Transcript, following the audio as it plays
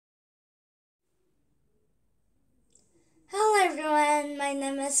my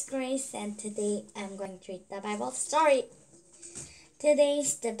name is Grace and today I'm going to read the Bible story.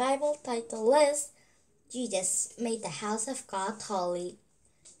 Today's the Bible title is Jesus made the house of God holy.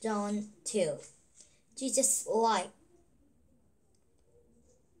 John 2. Jesus liked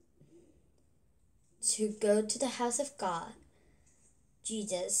to go to the house of God.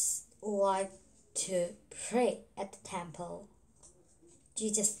 Jesus liked to pray at the temple.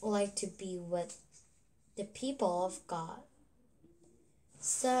 Jesus liked to be with the people of God.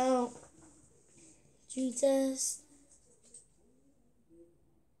 So, Jesus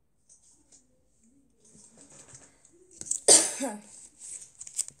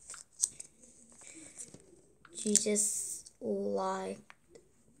liked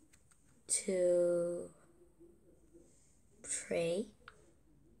to pray.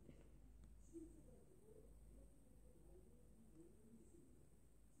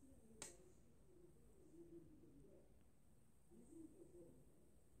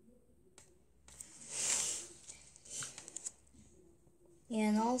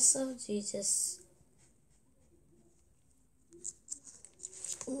 And also Jesus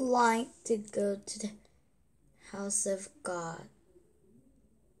liked to go to the house of God.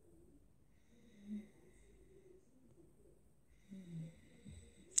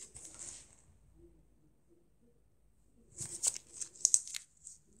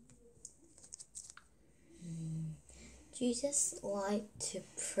 Jesus liked to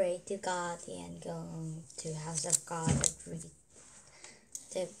pray to God and go to the house of God and read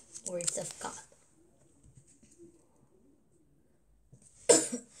the words of God.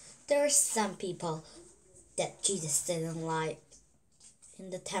 There are some people that Jesus didn't like in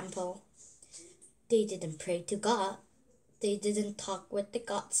the temple. They didn't pray to God. They didn't talk with the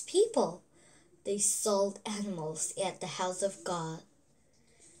God's people. They sold animals at the house of God.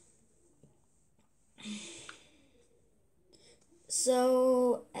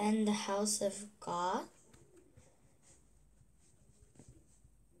 So, in the house of God,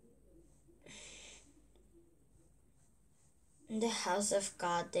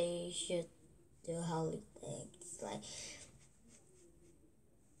 they should do holy things. Like,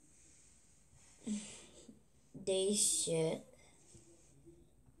 they should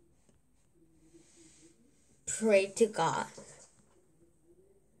pray to God.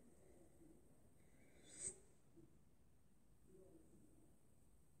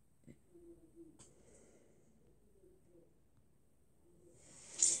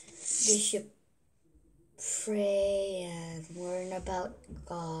 They should pray and learn about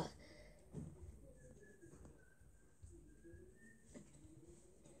God.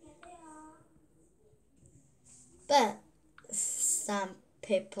 But some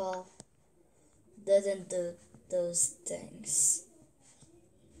people didn't do those things.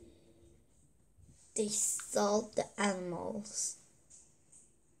 They sold the animals.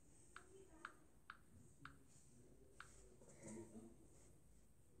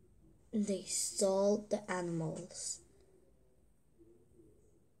 They sold the animals.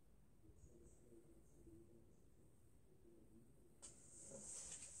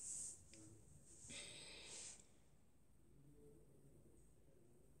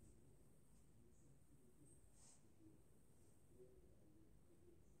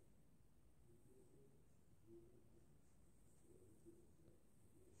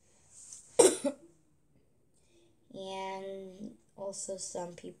 And also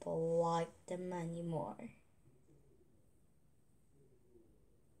some people like the money more.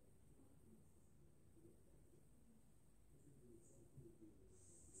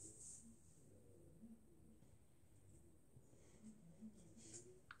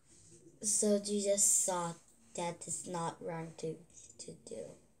 So Jesus thought that is not wrong to do.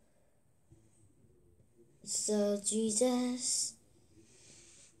 So Jesus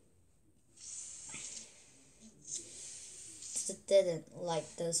didn't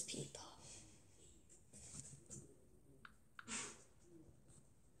like those people.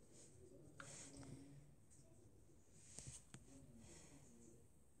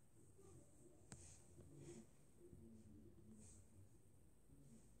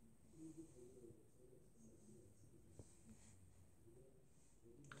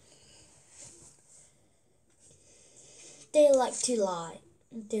 They like to lie.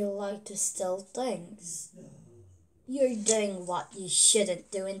 They like to steal things. You're doing what you shouldn't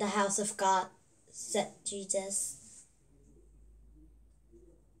do in the house of God, said Jesus.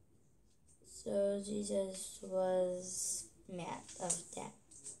 So Jesus was mad of that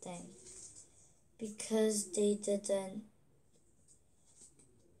thing because they didn't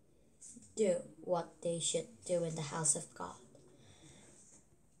do what they should do in the house of God.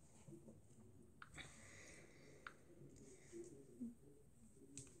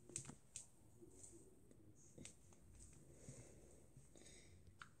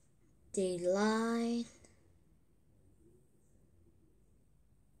 They lied.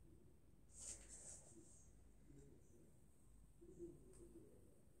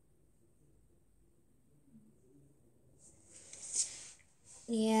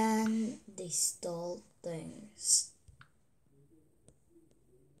 And they stole things.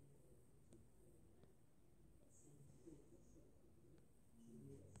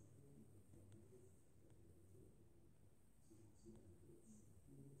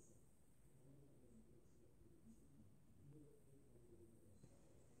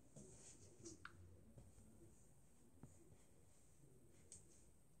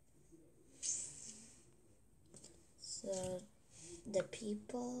 So the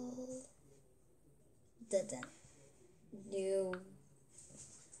people didn't do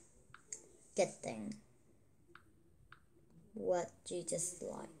getting what Jesus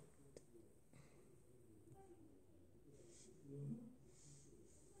liked.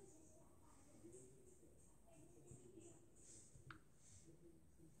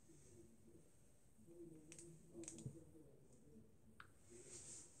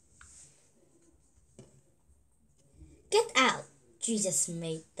 Get out! Jesus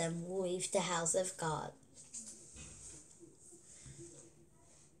made them leave the house of God.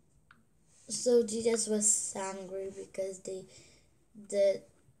 So Jesus was angry because they did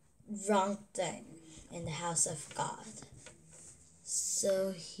wrong thing in the house of God.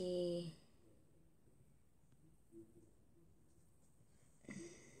 So he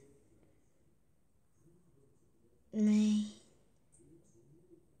made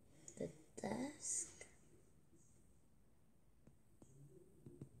the desk.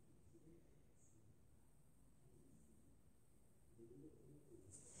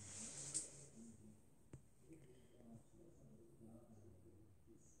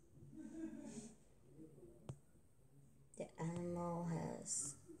 The animal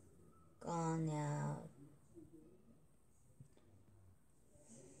has gone out.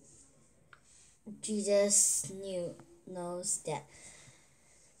 Jesus knows that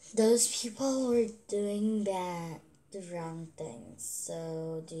those people were doing the wrong things.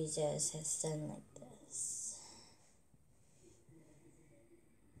 So Jesus has done like this.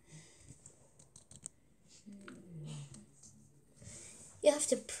 You have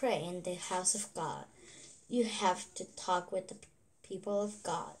to pray in the house of God. You have to talk with the people of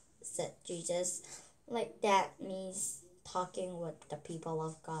God, said Jesus. Like that means talking with the people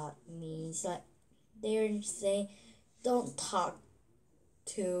of God means like they're saying don't talk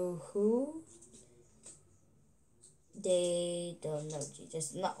to who they don't know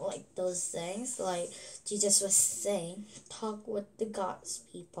Jesus. Not like those things. Like Jesus was saying, talk with the God's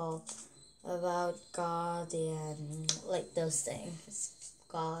people about God and like those things.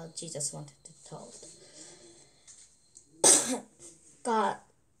 Jesus wanted to tell. God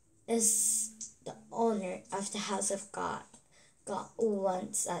is the owner of the house of God. God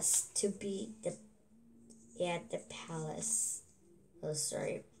wants us to be at the place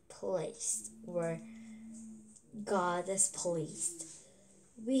where God is pleased.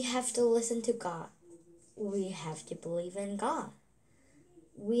 We have to listen to God. We have to believe in God.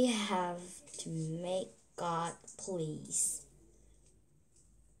 We have to make God pleased.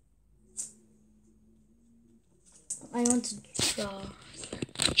 I want to draw.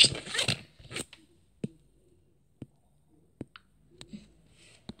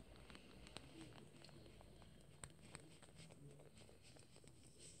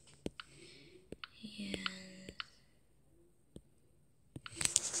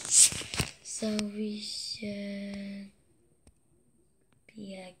 So we should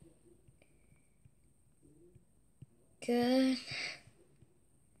be a good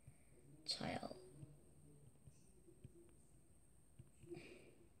child.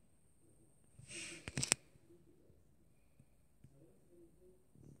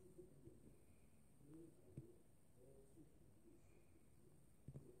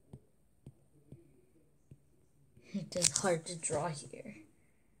 It is hard to draw here.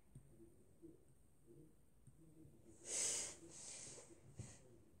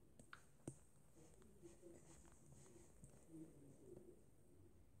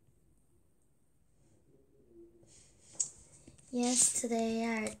 Yes, today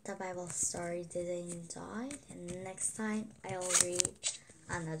I read the Bible story. Did you enjoy? And next time I'll read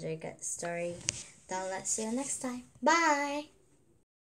another good story. Then let's see you next time. Bye!